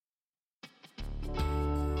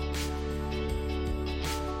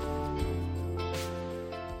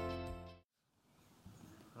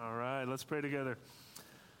Let's pray together.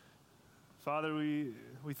 Father, we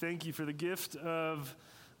thank you for the gift of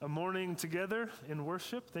a morning together in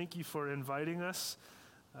worship. Thank you for inviting us,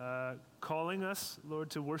 calling us, Lord,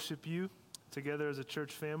 to worship you together as a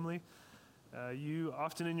church family. You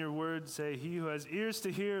often in your word say, he who has ears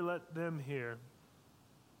to hear, let them hear.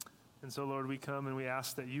 And so, Lord, we come and we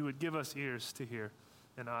ask that you would give us ears to hear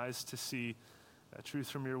and eyes to see truth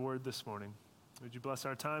from your word this morning. Would you bless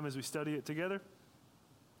our time as we study it together?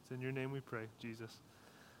 It's in your name we pray, Jesus.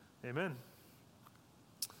 Amen.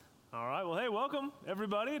 All right, well, hey, welcome,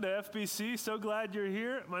 everybody, to FBC. So glad you're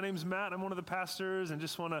here. My name's Matt. I'm one of the pastors, and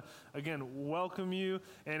just want to, again, welcome you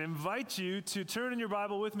and invite you to turn in your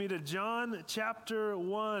Bible with me to John chapter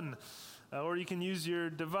 1. Or you can use your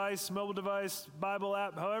device, mobile device, Bible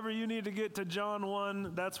app, however you need to get to John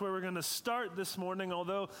 1. That's where we're going to start this morning,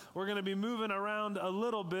 although we're going to be moving around a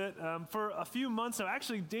little bit. For a few months now,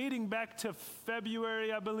 actually dating back to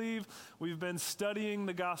February, I believe, we've been studying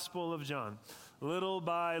the Gospel of John. Little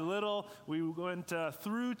by little, we went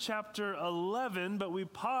through chapter 11, but we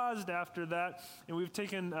paused after that, and we've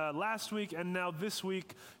taken last week and now this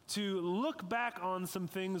week to look back on some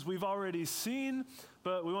things we've already seen,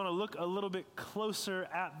 but we want to look a little bit closer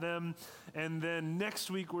at them. And then next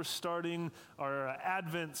week, we're starting our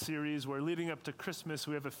Advent series. We're leading up to Christmas.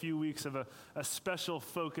 We have a few weeks of a special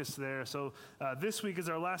focus there. So this week is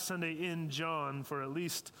our last Sunday in John for at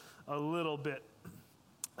least a little bit.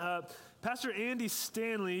 Pastor Andy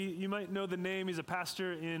Stanley, you might know the name. He's a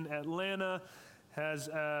pastor in Atlanta, has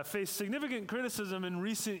faced significant criticism in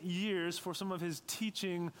recent years for some of his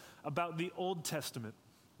teaching about the Old Testament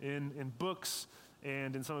in books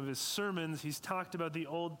and in some of his sermons. He's talked about the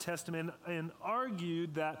Old Testament and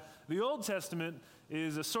argued that the Old Testament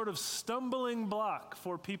is a sort of stumbling block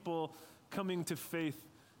for people coming to faith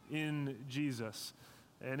in Jesus.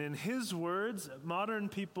 And in his words, modern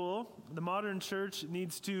people, the modern church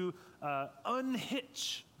needs to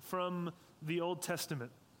unhitch from the Old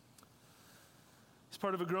Testament. He's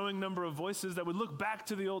part of a growing number of voices that would look back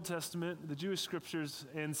to the Old Testament, the Jewish scriptures,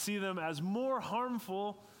 and see them as more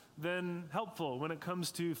harmful than helpful when it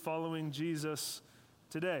comes to following Jesus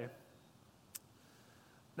today.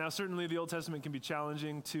 Now, certainly the Old Testament can be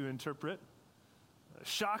challenging to interpret.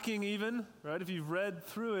 Shocking even, right? If you've read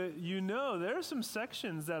through it, you know there are some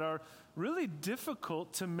sections that are really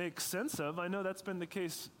difficult to make sense of. I know that's been the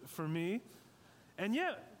case for me. And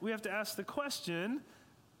yet, we have to ask the question,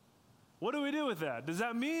 what do we do with that? Does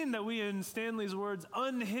that mean that we, in Stanley's words,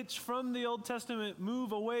 unhitch from the Old Testament,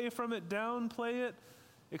 move away from it, downplay it,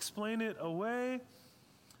 explain it away?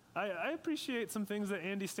 I appreciate some things that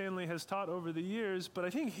Andy Stanley has taught over the years, but I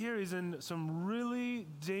think here he's in some really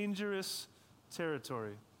dangerous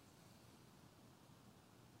territory.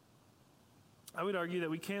 I would argue that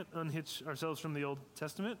we can't unhitch ourselves from the Old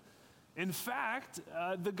Testament. In fact,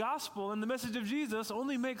 the gospel and the message of Jesus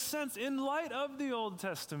only makes sense in light of the Old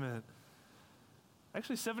Testament.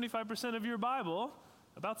 Actually, 75% of your Bible,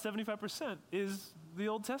 about 75%, is the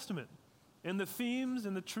Old Testament. And the themes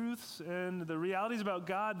and the truths and the realities about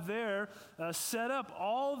God there set up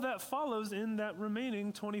all that follows in that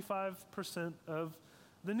remaining 25% of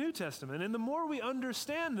the New Testament. And the more we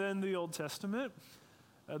understand then the Old Testament,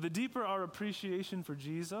 the deeper our appreciation for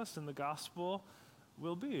Jesus and the gospel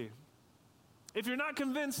will be. If you're not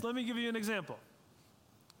convinced, let me give you an example.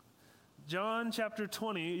 John chapter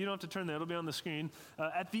 20, you don't have to turn there, it'll be on the screen.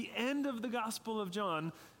 At the end of the Gospel of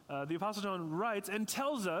John, the Apostle John writes and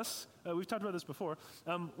tells us, we've talked about this before,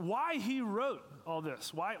 why he wrote all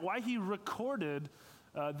this, why he recorded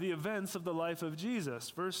the events of the life of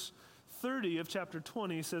Jesus. Verse 30 of chapter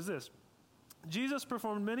 20 says this: Jesus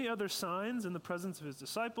performed many other signs in the presence of his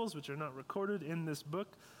disciples, which are not recorded in this book,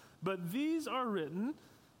 but these are written,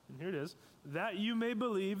 and here it is, that you may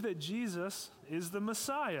believe that Jesus is the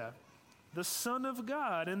Messiah, the Son of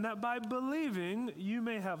God, and that by believing you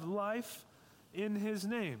may have life in his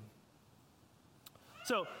name.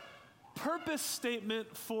 So, purpose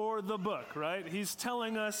statement for the book, right? He's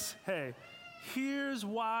telling us, hey, here's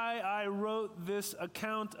why I wrote this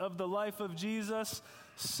account of the life of Jesus,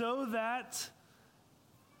 so that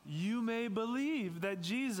you may believe that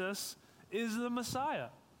Jesus is the Messiah.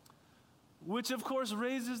 Which, of course,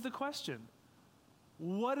 raises the question,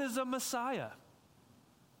 what is a Messiah?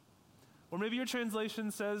 Or maybe your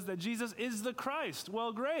translation says that Jesus is the Christ.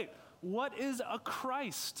 Well, great. What is a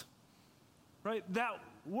Christ? Right? That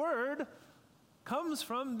word comes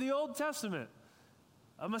from the Old Testament.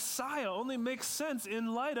 A Messiah only makes sense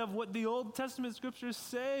in light of what the Old Testament scriptures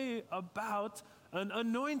say about an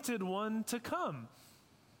anointed one to come.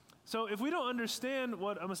 So if we don't understand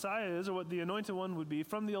what a Messiah is or what the anointed one would be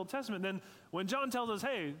from the Old Testament, then when John tells us,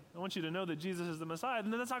 hey, I want you to know that Jesus is the Messiah,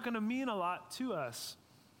 then that's not going to mean a lot to us.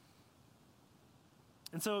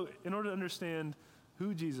 And so in order to understand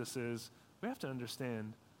who Jesus is, we have to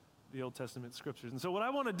understand the Old Testament scriptures. And so what I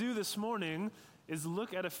want to do this morning is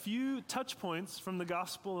look at a few touch points from the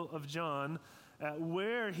Gospel of John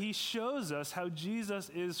where he shows us how Jesus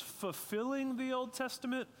is fulfilling the Old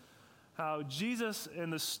Testament, how Jesus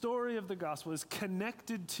and the story of the gospel is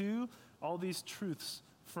connected to all these truths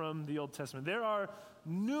from the Old Testament. There are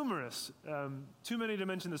numerous, too many to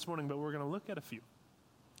mention this morning, but we're going to look at a few.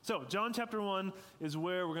 So John chapter 1 is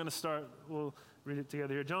where we're going to start. We'll read it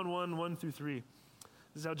together here. John 1, 1 through 3.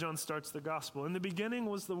 This is how John starts the gospel. In the beginning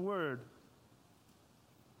was the Word,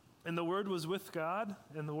 and the Word was with God,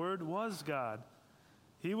 and the Word was God.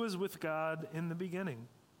 He was with God in the beginning.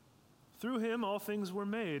 Through him all things were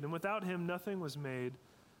made, and without him nothing was made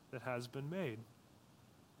that has been made.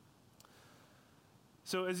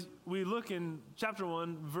 So as we look in chapter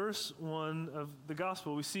 1, verse 1 of the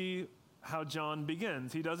gospel, we see how John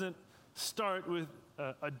begins. He doesn't start with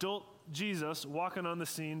adult Jesus walking on the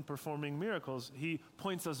scene performing miracles. He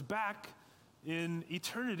points us back in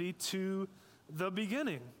eternity to the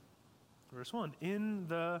beginning. Verse 1, in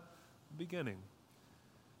the beginning.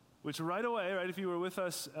 Which right away, right, if you were with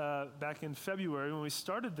us back in February when we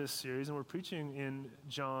started this series and we're preaching in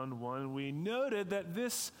John 1, we noted that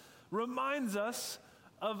this reminds us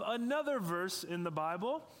of another verse in the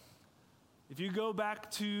Bible. If you go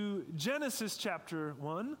back to Genesis chapter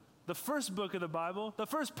 1, the first book of the Bible, the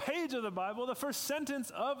first page of the Bible, the first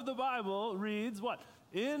sentence of the Bible reads what?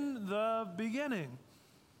 In the beginning.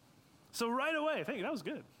 So right away, thank you, that was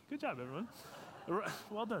good. Good job, everyone.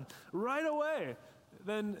 Well done. Right away,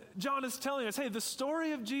 then John is telling us, hey, the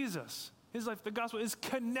story of Jesus, his life, the gospel, is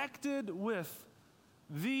connected with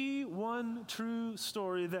the one true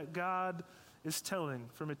story that God is telling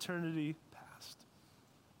from eternity past.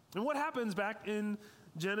 And what happens back in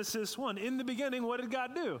Genesis 1? In the beginning, what did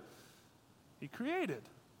God do? He created.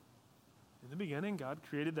 In the beginning, God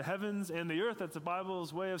created the heavens and the earth. That's the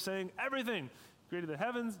Bible's way of saying everything. He created the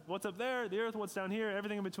heavens, what's up there, the earth, what's down here,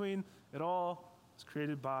 everything in between. It all was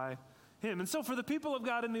created by him. And so for the people of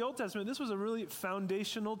God in the Old Testament, this was a really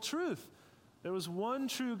foundational truth. There was one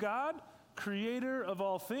true God, creator of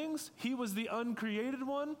all things. He was the uncreated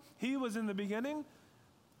one. He was in the beginning.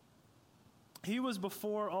 He was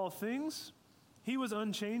before all things. He was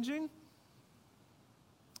unchanging.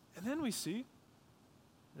 And then we see,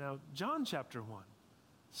 now John chapter 1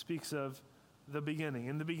 speaks of the beginning.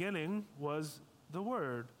 In the beginning was the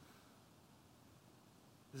Word.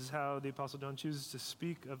 This is how the Apostle John chooses to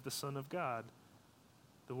speak of the Son of God.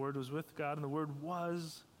 The Word was with God, and the Word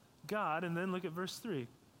was God. And then look at verse 3.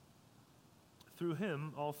 Through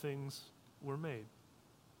him, all things were made.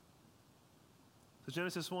 So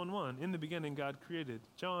Genesis 1:1, in the beginning, God created.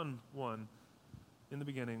 John 1, in the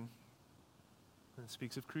beginning, and it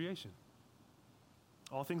speaks of creation.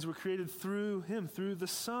 All things were created through him, through the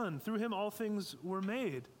Son. Through him, all things were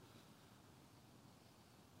made.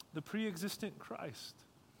 The pre-existent Christ.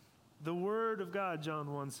 The Word of God,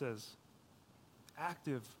 John 1 says,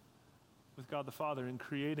 active with God the Father in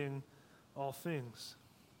creating all things.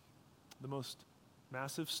 The most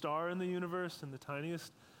massive star in the universe and the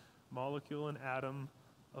tiniest molecule and atom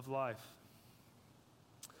of life.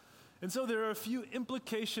 And so there are a few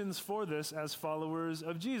implications for this as followers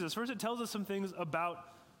of Jesus. First, it tells us some things about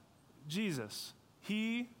Jesus.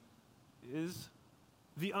 He is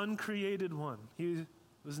the uncreated one. He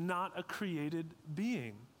was not a created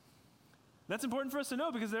being. That's important for us to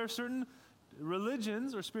know because there are certain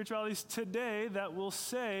religions or spiritualities today that will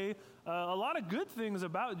say a lot of good things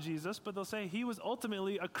about Jesus, but they'll say he was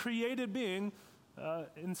ultimately a created being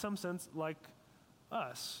in some sense like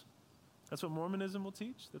us. That's what Mormonism will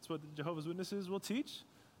teach. That's what the Jehovah's Witnesses will teach,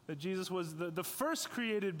 that Jesus was the first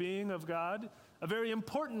created being of God, a very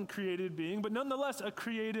important created being, but nonetheless a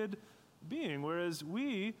created being, whereas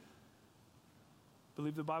we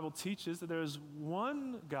believe the Bible teaches that there is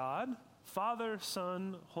one God, Father,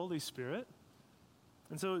 Son, Holy Spirit.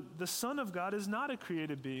 And so the Son of God is not a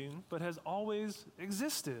created being, but has always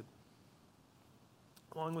existed,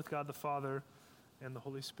 along with God the Father and the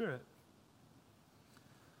Holy Spirit.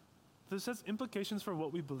 This has implications for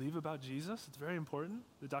what we believe about Jesus. It's very important,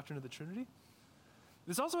 the doctrine of the Trinity.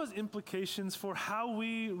 This also has implications for how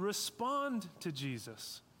we respond to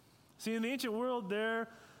Jesus. See, in the ancient world, there,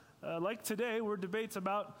 like today, were debates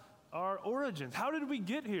about our origins. How did we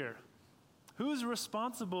get here? Who's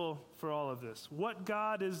responsible for all of this? What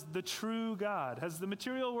God is the true God? Has the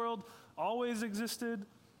material world always existed?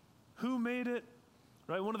 Who made it?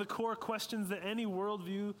 right? One of the core questions that any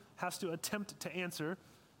worldview has to attempt to answer: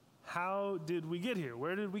 how did we get here?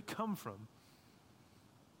 Where did we come from?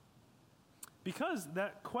 Because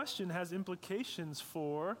that question has implications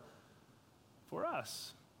for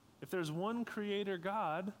us. If there's one creator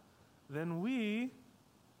God, then we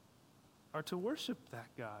are to worship that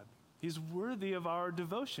God. He's worthy of our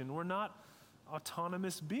devotion. We're not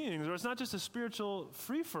autonomous beings, or it's not just a spiritual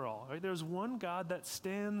free-for-all, right? There's one God that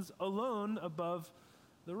stands alone above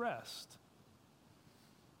the rest.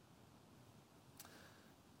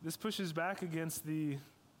 This pushes back against the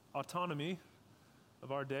autonomy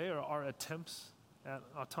of our day, or our attempts at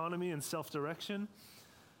autonomy and self-direction.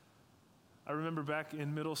 I remember back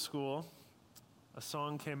in middle school, a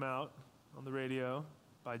song came out on the radio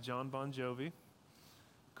by John Bon Jovi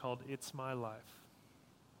called "It's My Life."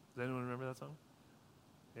 Does anyone remember that song?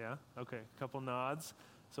 Yeah? Okay, a couple nods.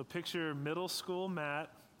 So picture middle school Matt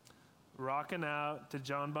rocking out to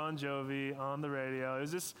John Bon Jovi on the radio. It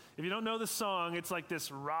was this, if you don't know the song, it's like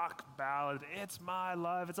this rock ballad. It's my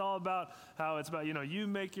life. It's all about how it's about, you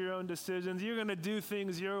make your own decisions. You're going to do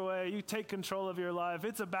things your way. You take control of your life.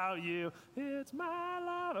 It's about you. It's my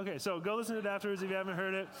life. Okay, so go listen to it afterwards if you haven't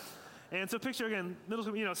heard it. And so picture again, middle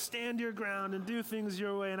school, stand your ground and do things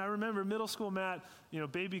your way. And I remember middle school Matt,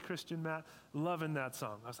 baby Christian Matt, loving that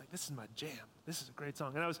song. I was like, this is my jam. This is a great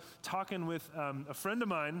song. And I was talking with a friend of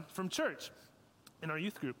mine from church in our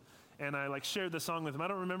youth group. And I shared the song with him. I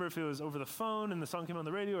don't remember if it was over the phone and the song came on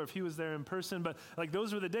the radio or if he was there in person. But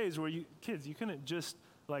those were the days where you couldn't just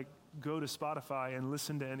go to Spotify and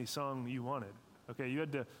listen to any song you wanted. Okay, you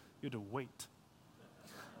had to wait.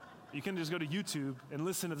 You can just go to YouTube and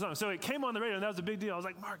listen to the song. So it came on the radio, and that was a big deal. I was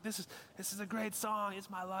like, Mark, this is a great song. It's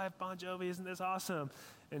my life, Bon Jovi. Isn't this awesome?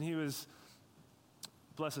 And he was,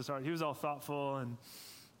 bless his heart, he was all thoughtful and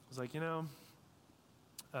was like,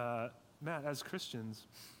 Matt, as Christians,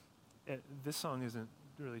 this song isn't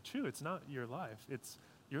really true. It's not your life.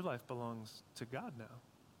 Your life belongs to God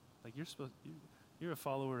now. You're a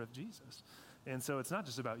follower of Jesus. And so it's not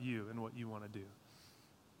just about you and what you want to do.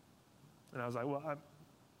 And I was like, well,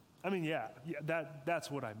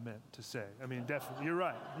 that's what I meant to say. Definitely, you're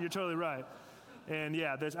right. You're totally right. And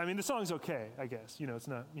the song's okay, I guess. It's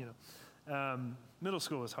not, middle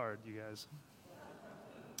school was hard, you guys.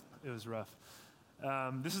 It was rough.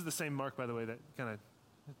 This is the same Mark, by the way, that kind of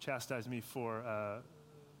chastised me for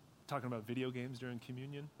talking about video games during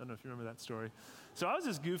communion. I don't know if you remember that story. So I was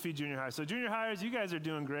this goofy junior high. So junior hires, you guys are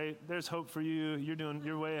doing great. There's hope for you.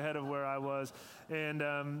 You're way ahead of where I was. And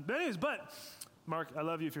but Mark, I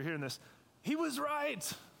love you if you're hearing this. He was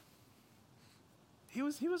right. He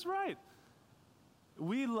was right.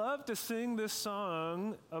 We love to sing this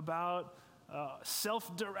song about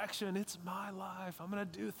self-direction. It's my life. I'm going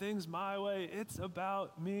to do things my way. It's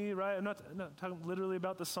about me, right? I'm not talking literally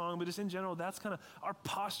about the song, but just in general, that's kind of our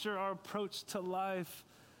posture, our approach to life.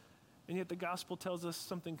 And yet the gospel tells us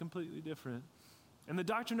something completely different. And the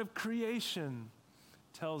doctrine of creation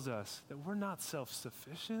tells us that we're not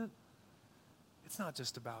self-sufficient. It's not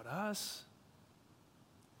just about us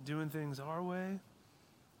doing things our way,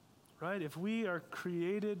 right? If we are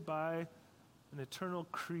created by an eternal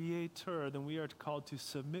creator, then we are called to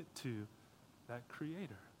submit to that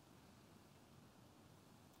creator.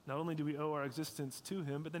 Not only do we owe our existence to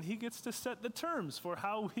him, but then he gets to set the terms for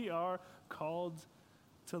how we are called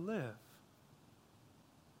to live.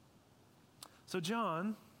 So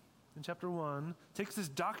John, in chapter 1, takes this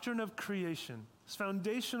doctrine of creation, this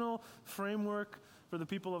foundational framework for the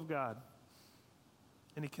people of God,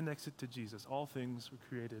 and he connects it to Jesus. All things were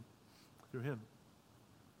created through him.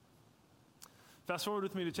 Fast forward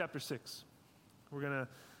with me to chapter 6. We're going to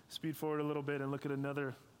speed forward a little bit and look at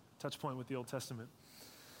another touch point with the Old Testament.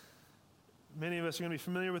 Many of us are going to be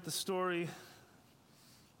familiar with the story.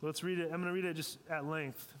 Let's read it. I'm going to read it just at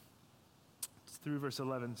length. It's through verse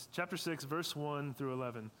 11. Chapter 6, verse 1 through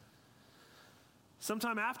 11.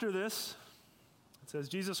 Sometime after this, it says,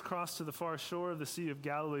 Jesus crossed to the far shore of the Sea of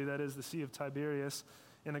Galilee, that is the Sea of Tiberias,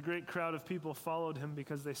 and a great crowd of people followed him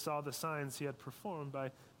because they saw the signs he had performed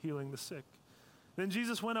by healing the sick. Then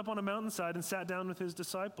Jesus went up on a mountainside and sat down with his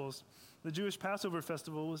disciples. The Jewish Passover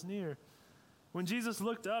festival was near. When Jesus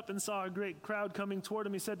looked up and saw a great crowd coming toward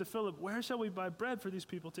him, he said to Philip, "Where shall we buy bread for these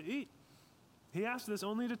people to eat?" He asked this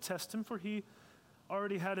only to test him, for he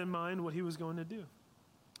already had in mind what he was going to do.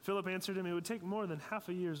 Philip answered him, "It would take more than half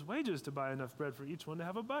a year's wages to buy enough bread for each one to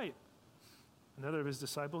have a bite." Another of his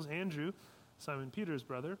disciples, Andrew, Simon Peter's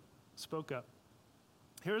brother, spoke up.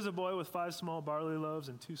 "Here is a boy with 5 small barley loaves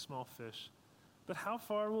and 2 small fish. But how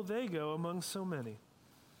far will they go among so many?"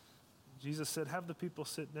 Jesus said, "Have the people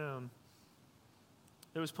sit down."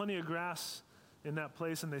 There was plenty of grass in that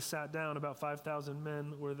place and they sat down. About 5,000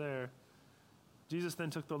 men were there. Jesus then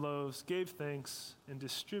took the loaves, gave thanks, and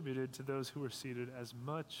distributed to those who were seated as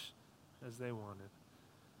much as they wanted.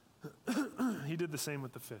 He did the same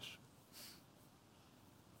with the fish.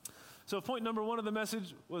 So point number one of the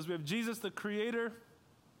message was we have Jesus the creator.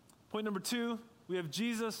 Point number two, we have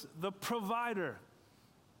Jesus the provider.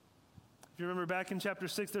 If you remember back in chapter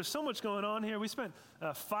 6, there's so much going on here. We spent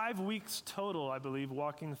 5 weeks total, I believe,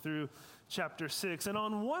 walking through chapter 6. And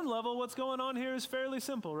on one level, what's going on here is fairly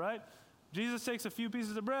simple, right? Jesus takes a few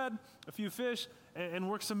pieces of bread, a few fish, and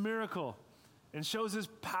works a miracle and shows his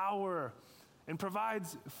power and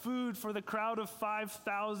provides food for the crowd of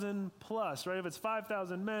 5,000 plus, right? If it's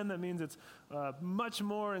 5,000 men, that means it's much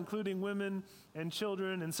more, including women and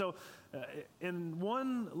children. And so in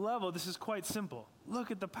one level, this is quite simple.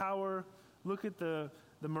 Look at the power, look at the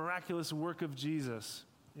miraculous work of Jesus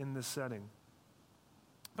in this setting.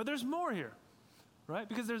 But there's more here, right?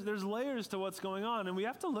 Because there's layers to what's going on, and we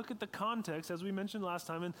have to look at the context, as we mentioned last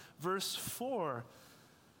time in verse 4.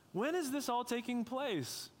 When is this all taking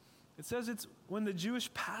place? It says it's when the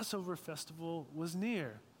Jewish Passover festival was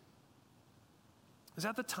near. It's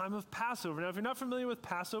at the time of Passover. Now, if you're not familiar with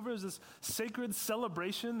Passover, it's this sacred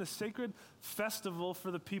celebration, this sacred festival for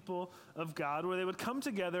the people of God, where they would come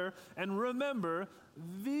together and remember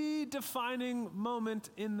the defining moment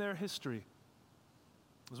in their history.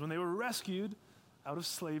 It was when they were rescued out of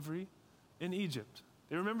slavery in Egypt.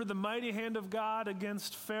 They remembered the mighty hand of God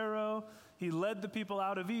against Pharaoh. He led the people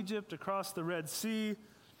out of Egypt across the Red Sea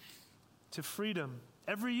to freedom.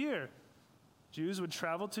 Every year, Jews would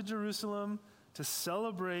travel to Jerusalem to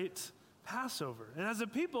celebrate Passover. And as a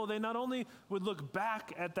people, they not only would look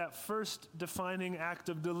back at that first defining act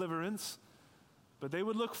of deliverance, but they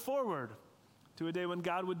would look forward to a day when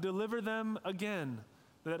God would deliver them again,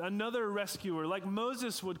 that another rescuer like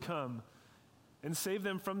Moses would come and save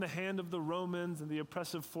them from the hand of the Romans and the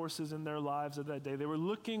oppressive forces in their lives of that day. They were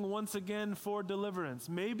looking once again for deliverance.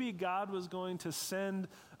 Maybe God was going to send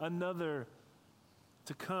another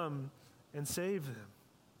to come and save them.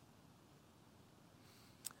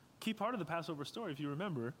 Key part of the Passover story, if you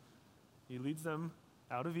remember, he leads them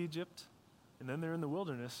out of Egypt, and then they're in the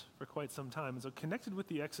wilderness for quite some time. And so connected with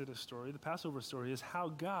the Exodus story, the Passover story, is how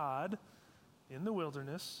God, in the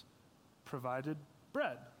wilderness, provided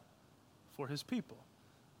bread for his people.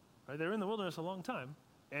 Right? They were in the wilderness a long time,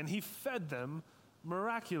 and he fed them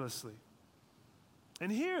miraculously.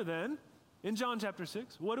 And here then, in John chapter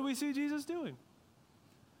 6, what do we see Jesus doing?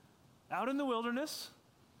 Out in the wilderness,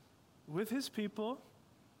 with his people,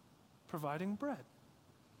 providing bread.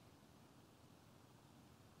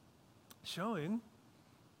 Showing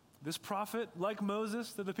this prophet, like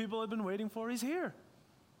Moses, that the people had been waiting for, he's here.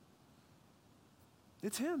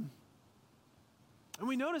 It's him. And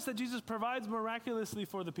we notice that Jesus provides miraculously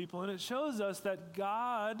for the people, and it shows us that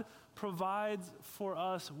God provides for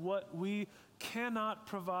us what we cannot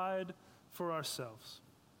provide for ourselves.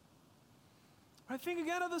 I think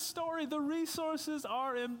again of the story, the resources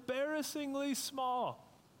are embarrassingly small.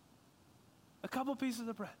 A couple pieces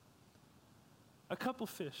of bread, a couple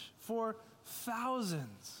fish for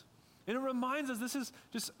thousands. And it reminds us this is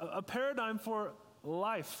just a paradigm for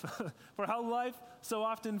life, for how life so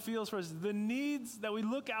often feels for us. The needs that we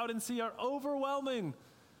look out and see are overwhelming.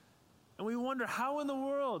 And we wonder, how in the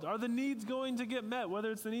world are the needs going to get met?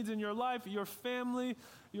 Whether it's the needs in your life, your family,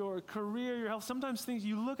 your career, your health. Sometimes things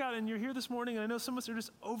you look out and you're here this morning, and I know some of us are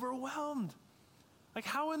just overwhelmed. Like,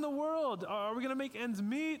 how in the world are we going to make ends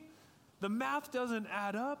meet? The math doesn't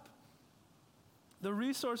add up. The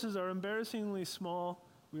resources are embarrassingly small.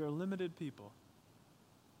 We are limited people.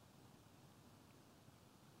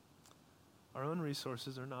 Our own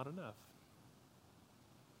resources are not enough.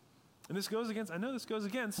 And this goes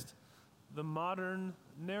against the modern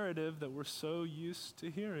narrative that we're so used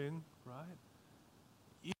to hearing, right?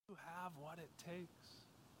 You have what it takes.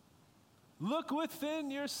 Look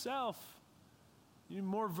within yourself. You need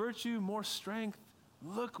more virtue, more strength.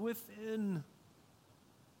 Look within.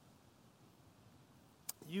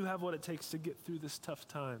 You have what it takes to get through this tough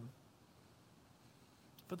time.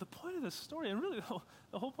 But the point of this story, and really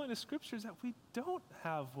the whole point of Scripture, is that we don't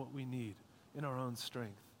have what we need in our own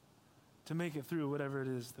strength to make it through whatever it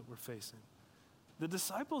is that we're facing. The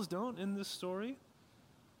disciples don't in this story.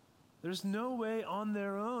 There's no way on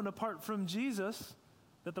their own, apart from Jesus,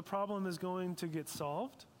 that the problem is going to get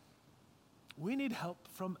solved. We need help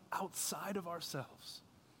from outside of ourselves.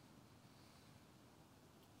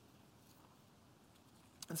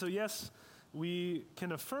 And so, yes, we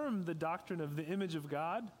can affirm the doctrine of the image of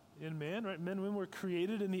God in man, right? Men and women were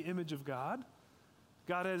created in the image of God.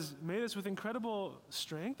 God has made us with incredible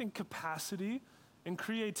strength and capacity and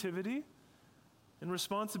creativity and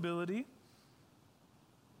responsibility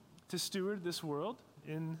to steward this world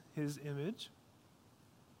in his image.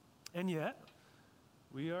 And yet,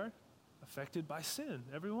 we are affected by sin,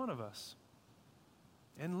 every one of us,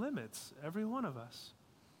 and limits, every one of us.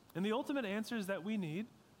 And the ultimate answers that we need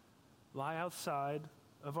lie outside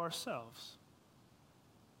of ourselves.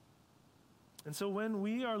 And so when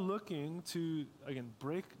we are looking to, again,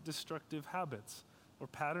 break destructive habits or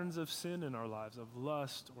patterns of sin in our lives, of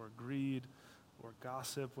lust or greed or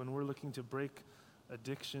gossip, when we're looking to break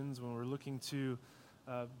addictions, when we're looking to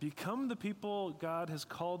become the people God has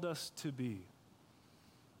called us to be,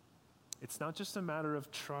 it's not just a matter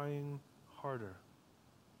of trying harder.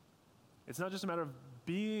 It's not just a matter of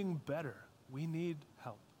being better. We need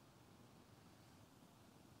help.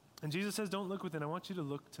 And Jesus says, don't look within. I want you to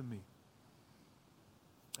look to me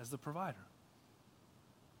as the provider.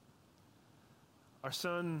 Our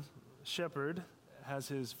son, Shepherd, has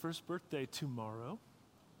his first birthday tomorrow.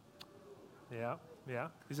 Yeah.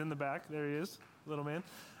 He's in the back. There he is, little man.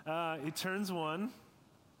 He turns 1.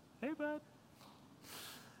 Hey, bud.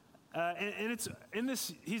 And it's in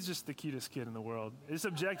this, he's just the cutest kid in the world. It's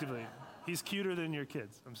objectively. He's cuter than your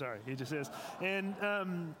kids. I'm sorry. He just is. And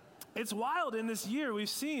it's wild in this year we've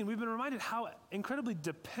been reminded how incredibly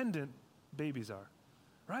dependent babies are,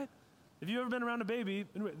 right? If you've ever been around a baby,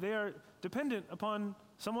 they are dependent upon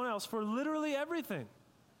someone else for literally everything.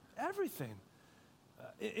 Everything.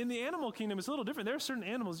 In the animal kingdom, it's a little different. There are certain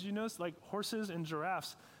animals, you notice, like horses and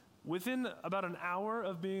giraffes, within about an hour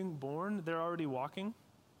of being born, they're already walking.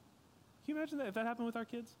 Can you imagine that if that happened with our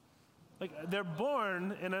kids? Like, they're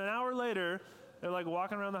born, and an hour later, they're like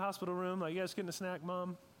walking around the hospital room, like, you guys getting a snack, Mom?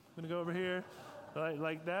 I'm gonna go over here.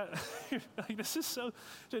 Like that. Like, this is so,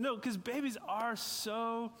 no, because babies are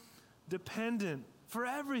so dependent for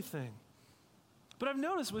everything. But I've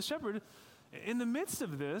noticed with Shepherd, in the midst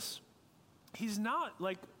of this, he's not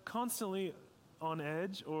like constantly on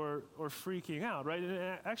edge or freaking out, right?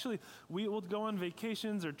 And actually, we will go on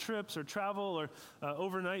vacations or trips or travel or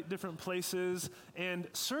overnight different places, and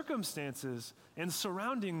circumstances and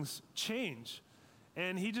surroundings change.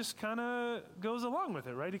 And he just kind of goes along with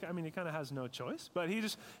it, right? He kind of has no choice, but he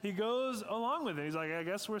goes along with it. He's like, I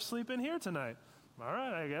guess we're sleeping here tonight. All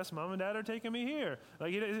right, I guess Mom and Dad are taking me here.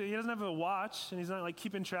 Like, he doesn't have a watch, and he's not like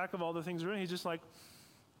keeping track of all the things we're doing. He's just like,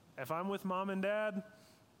 if I'm with Mom and Dad,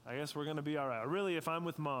 I guess we're going to be all right. Or really, if I'm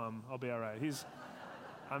with Mom, I'll be all right.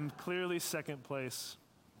 I'm clearly second place,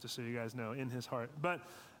 just so you guys know, in his heart. But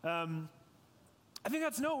I think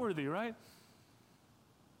that's noteworthy, right?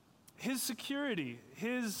 His security,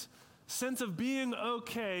 his sense of being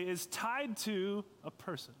okay is tied to a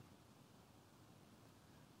person.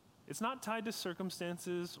 It's not tied to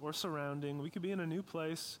circumstances or surrounding. We could be in a new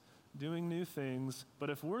place, doing new things, but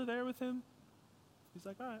if we're there with him, he's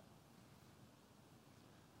like, all right.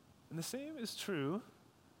 And the same is true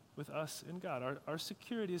with us and God. Our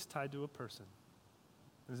security is tied to a person.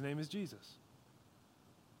 His name is Jesus.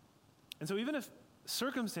 And so even if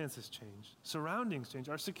circumstances change, surroundings change,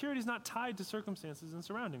 our security is not tied to circumstances and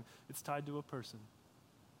surrounding. It's tied to a person.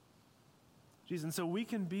 Jesus. And so we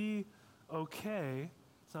can be okay.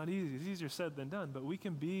 It's not easy. It's easier said than done, but we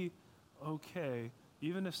can be okay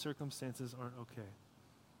even if circumstances aren't okay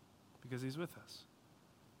because he's with us.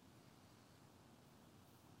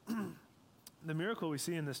 The miracle we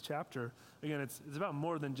see in this chapter, again, it's about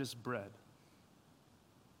more than just bread.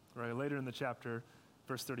 Right? Later in the chapter,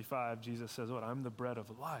 verse 35, Jesus says, what? I'm the bread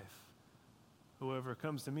of life. Whoever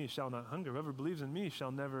comes to me shall not hunger. Whoever believes in me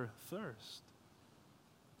shall never thirst.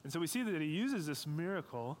 And so we see that he uses this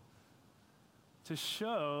miracle to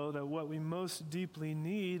show that what we most deeply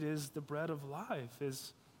need is the bread of life,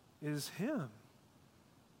 is him.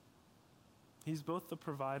 He's both the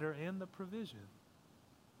provider and the provision.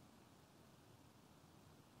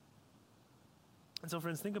 And so,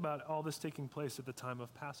 friends, think about all this taking place at the time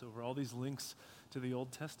of Passover, all these links to the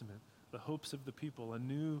Old Testament, the hopes of the people, a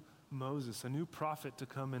new Moses, a new prophet to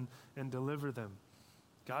come and deliver them,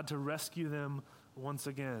 God to rescue them once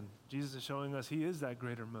again. Jesus is showing us he is that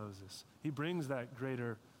greater Moses. He brings that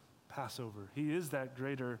greater Passover. He is that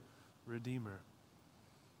greater Redeemer.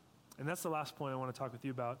 And that's the last point I want to talk with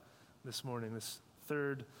you about this morning, this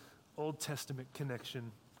third Old Testament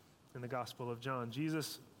connection in the Gospel of John.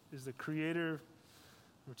 Jesus is the creator.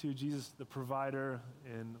 Number 2, Jesus the provider.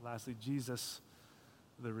 And lastly, Jesus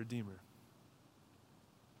the Redeemer.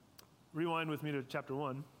 Rewind with me to chapter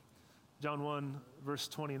 1. John 1, verse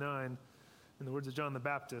 29. In the words of John the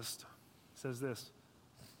Baptist, says this.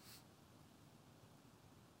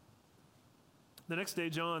 The next day,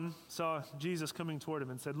 John saw Jesus coming toward him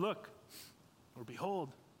and said, "Look," or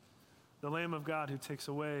 "Behold, the Lamb of God who takes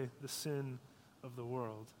away the sin of the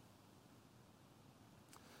world."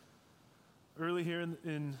 Early here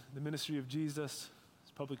in the ministry of Jesus,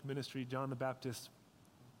 his public ministry, John the Baptist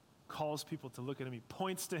calls people to look at him. He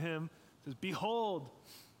points to him, says, "Behold,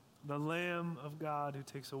 the Lamb of God who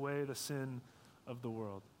takes away the sin of the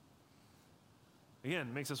world."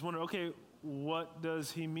 Again, makes us wonder, okay, what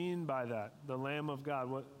does he mean by that? The Lamb of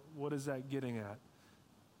God, what is that getting at?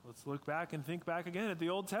 Let's look back and think back again at the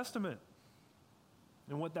Old Testament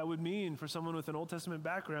and what that would mean for someone with an Old Testament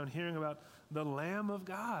background hearing about the Lamb of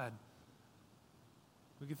God.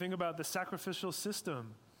 We can think about the sacrificial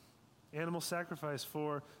system, animal sacrifice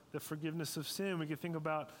for the forgiveness of sin. We can think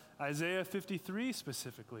about Isaiah 53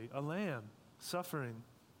 specifically, a lamb suffering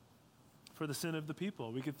for the sin of the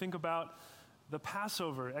people. We could think about the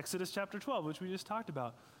Passover, Exodus chapter 12, which we just talked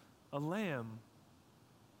about, a lamb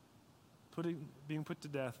being put to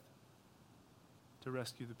death to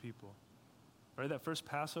rescue the people. Right? That first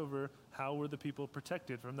Passover, how were the people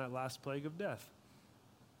protected from that last plague of death?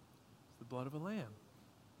 It's the blood of a lamb.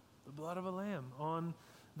 The blood of a lamb on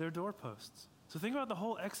their doorposts. So think about the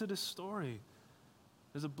whole Exodus story.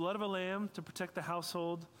 There's a blood of a lamb to protect the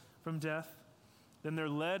household from death. Then they're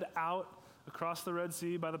led out across the Red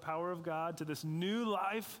Sea by the power of God to this new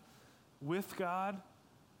life with God,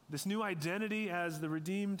 this new identity as the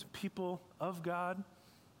redeemed people of God.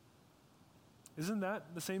 Isn't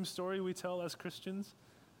that the same story we tell as Christians?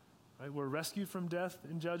 Right? We're rescued from death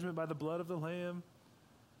and judgment by the blood of the Lamb.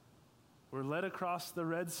 We're led across the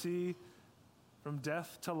Red Sea from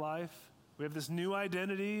death to life. We have this new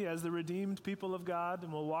identity as the redeemed people of God,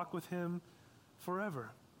 and we'll walk with him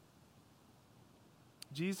forever.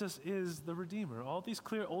 Jesus is the Redeemer. All these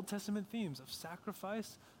clear Old Testament themes of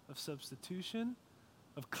sacrifice, of substitution,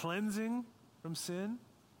 of cleansing from sin,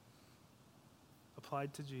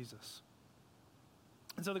 applied to Jesus.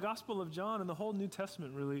 And so the Gospel of John and the whole New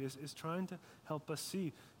Testament really is trying to help us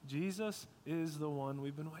see Jesus is the one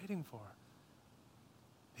we've been waiting for.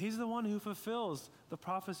 He's the one who fulfills the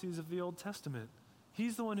prophecies of the Old Testament.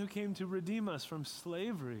 He's the one who came to redeem us from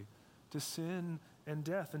slavery to sin and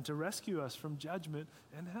death and to rescue us from judgment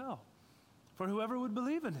and hell for whoever would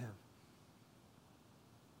believe in him.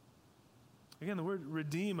 Again, the word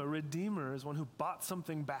redeem, a redeemer is one who bought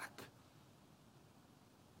something back,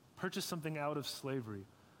 purchased something out of slavery,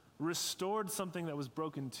 restored something that was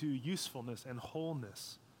broken to usefulness and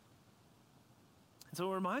wholeness. And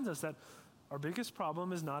so it reminds us that our biggest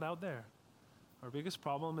problem is not out there. Our biggest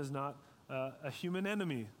problem is not a human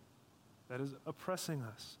enemy that is oppressing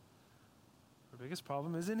us. Our biggest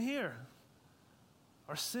problem is in here.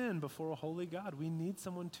 Our sin before a holy God. We need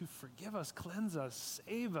someone to forgive us, cleanse us,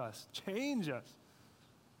 save us, change us.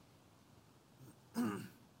 And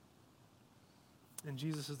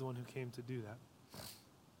Jesus is the one who came to do that.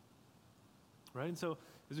 Right? And so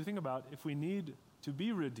as we think about if we need to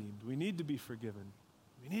be redeemed, we need to be forgiven,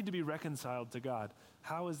 we need to be reconciled to God,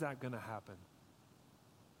 how is that going to happen?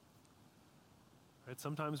 Right?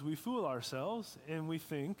 Sometimes we fool ourselves and we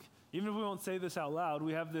think, even if we won't say this out loud,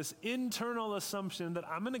 we have this internal assumption that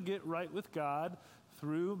I'm going to get right with God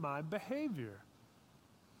through my behavior.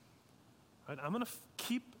 Right? I'm going to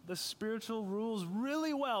keep the spiritual rules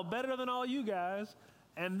really well, better than all you guys,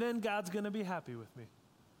 and then God's going to be happy with me.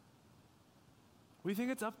 We think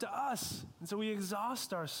it's up to us, and so we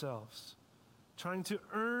exhaust ourselves trying to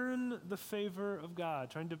earn the favor of God,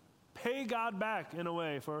 trying to pay God back in a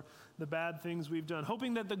way for the bad things we've done,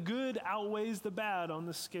 hoping that the good outweighs the bad on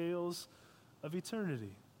the scales of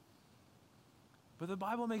eternity. But the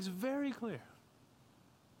Bible makes very clear,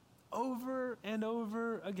 over and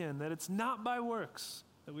over again, that it's not by works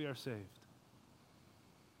that we are saved.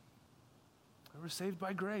 We're saved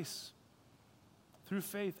by grace, through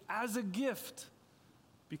faith, as a gift,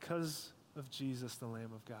 because of Jesus, the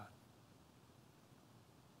Lamb of God.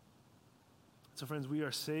 So friends, we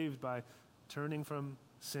are saved by turning from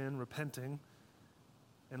sin, repenting,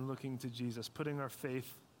 and looking to Jesus, putting our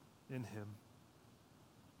faith in him.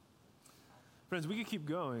 Friends, we could keep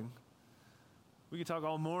going. We could talk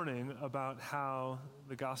all morning about how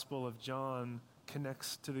the Gospel of John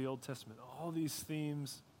connects to the Old Testament. All these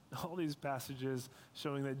themes, all these passages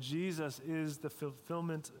showing that Jesus is the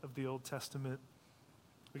fulfillment of the Old Testament.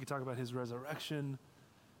 We could talk about his resurrection.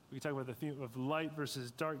 We could talk about the theme of light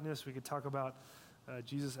versus darkness. We could talk about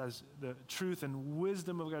Jesus as the truth and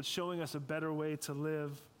wisdom of God, showing us a better way to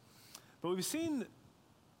live. But we've seen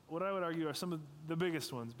what I would argue are some of the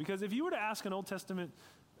biggest ones. Because if you were to ask an Old Testament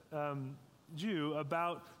Jew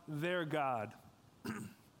about their God,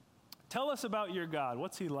 tell us about your God.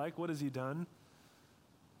 What's he like? What has he done?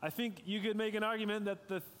 I think you could make an argument that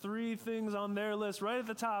the three things on their list right at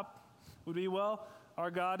the top would be, well, our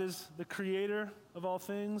God is the creator of all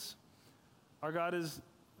things. Our God is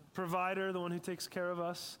provider, the one who takes care of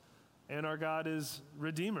us. And our God is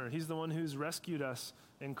redeemer. He's the one who's rescued us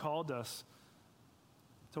and called us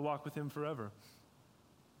to walk with him forever.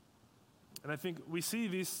 And I think we see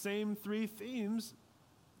these same three themes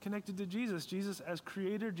connected to Jesus. Jesus as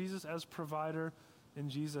creator, Jesus as provider, and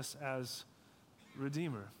Jesus as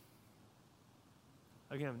redeemer.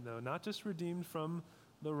 Again, though, not just redeemed from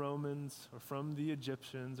the Romans or from the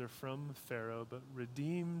Egyptians or from Pharaoh, but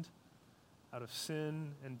redeemed out of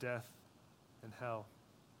sin and death and hell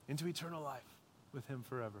into eternal life with him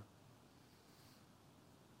forever.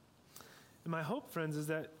 And my hope, friends, is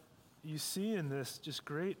that you see in this just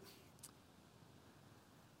great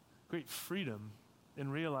freedom in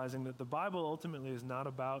realizing that the Bible ultimately is not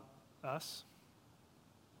about us.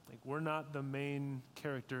 Like, we're not the main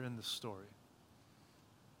character in the story.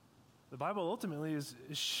 The Bible ultimately is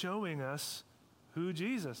showing us who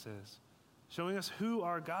Jesus is, showing us who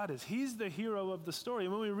our God is. He's the hero of the story.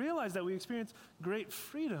 And when we realize that, we experience great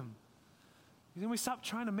freedom. Then we stop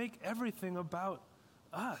trying to make everything about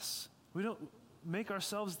us. We don't make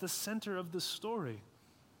ourselves the center of the story.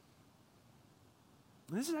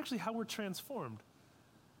 And this is actually how we're transformed.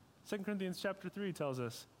 2 Corinthians chapter 3 tells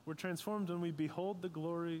us we're transformed when we behold the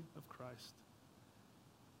glory of Christ.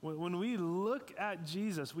 When we look at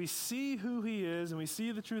Jesus, we see who he is and we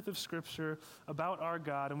see the truth of Scripture about our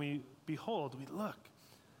God and we behold, we look.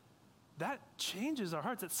 That changes our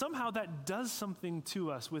hearts. That somehow that does something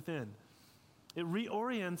to us within. It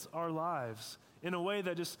reorients our lives in a way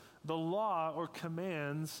that just the law or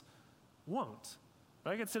commands won't.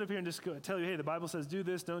 I could sit up here and just tell you, hey, the Bible says do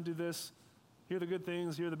this, don't do this. Here are the good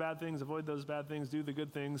things, here are the bad things, avoid those bad things, do the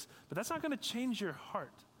good things. But that's not going to change your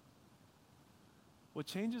heart. What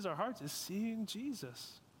changes our hearts is seeing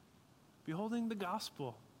Jesus, beholding the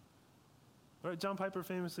gospel. Right? John Piper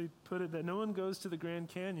famously put it that no one goes to the Grand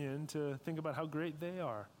Canyon to think about how great they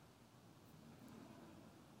are.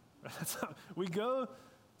 That's how we go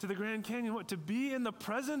to the Grand Canyon, to be in the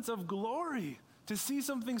presence of glory, to see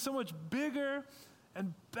something so much bigger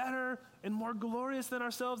and better and more glorious than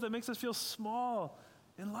ourselves that makes us feel small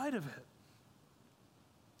in light of it.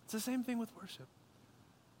 It's the same thing with worship.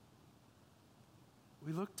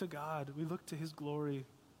 We look to God, we look to his glory,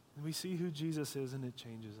 and we see who Jesus is, and it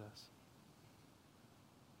changes us.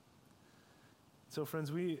 So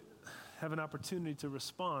friends, we have an opportunity to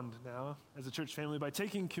respond now as a church family by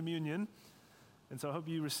taking communion. And so I hope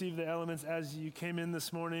you receive the elements as you came in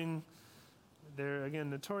this morning. They're, again,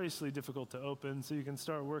 notoriously difficult to open, so you can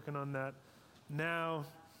start working on that now.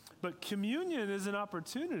 But communion is an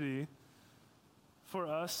opportunity for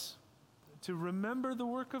us to remember the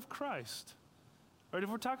work of Christ. Right? If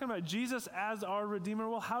we're talking about Jesus as our Redeemer,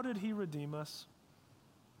 well, how did he redeem us?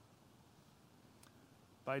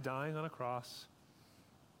 By dying on a cross,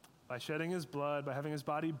 by shedding his blood, by having his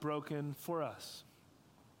body broken for us,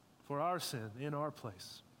 for our sin, in our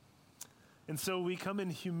place. And so we come in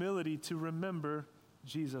humility to remember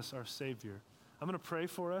Jesus, our Savior. I'm going to pray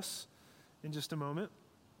for us in just a moment,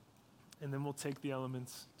 and then we'll take the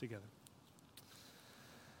elements together.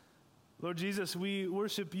 Lord Jesus, we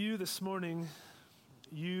worship you this morning.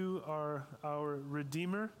 You are our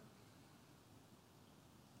Redeemer.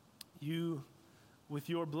 You, with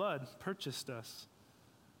your blood, purchased us.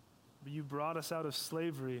 You brought us out of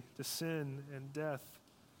slavery to sin and death.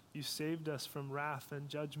 You saved us from wrath and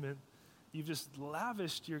judgment. You've just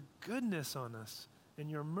lavished your goodness on us and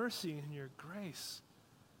your mercy and your grace.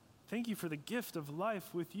 Thank you for the gift of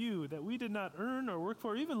life with you that we did not earn or work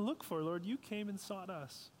for or even look for, Lord. You came and sought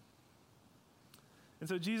us. And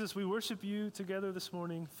so, Jesus, we worship you together this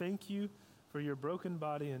morning. Thank you for your broken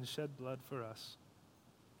body and shed blood for us.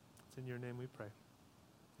 It's in your name we pray.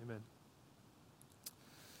 Amen.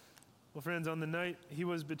 Well, friends, on the night he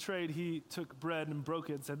was betrayed, he took bread and broke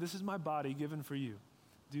it and said, "This is my body given for you.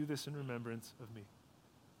 Do this in remembrance of me."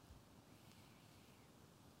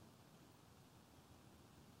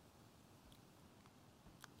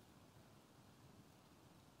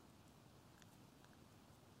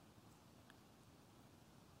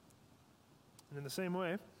 And in the same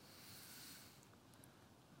way,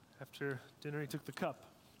 after dinner, he took the cup.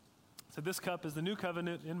 He said, "This cup is the new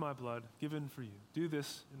covenant in my blood given for you. Do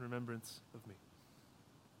this in remembrance of me."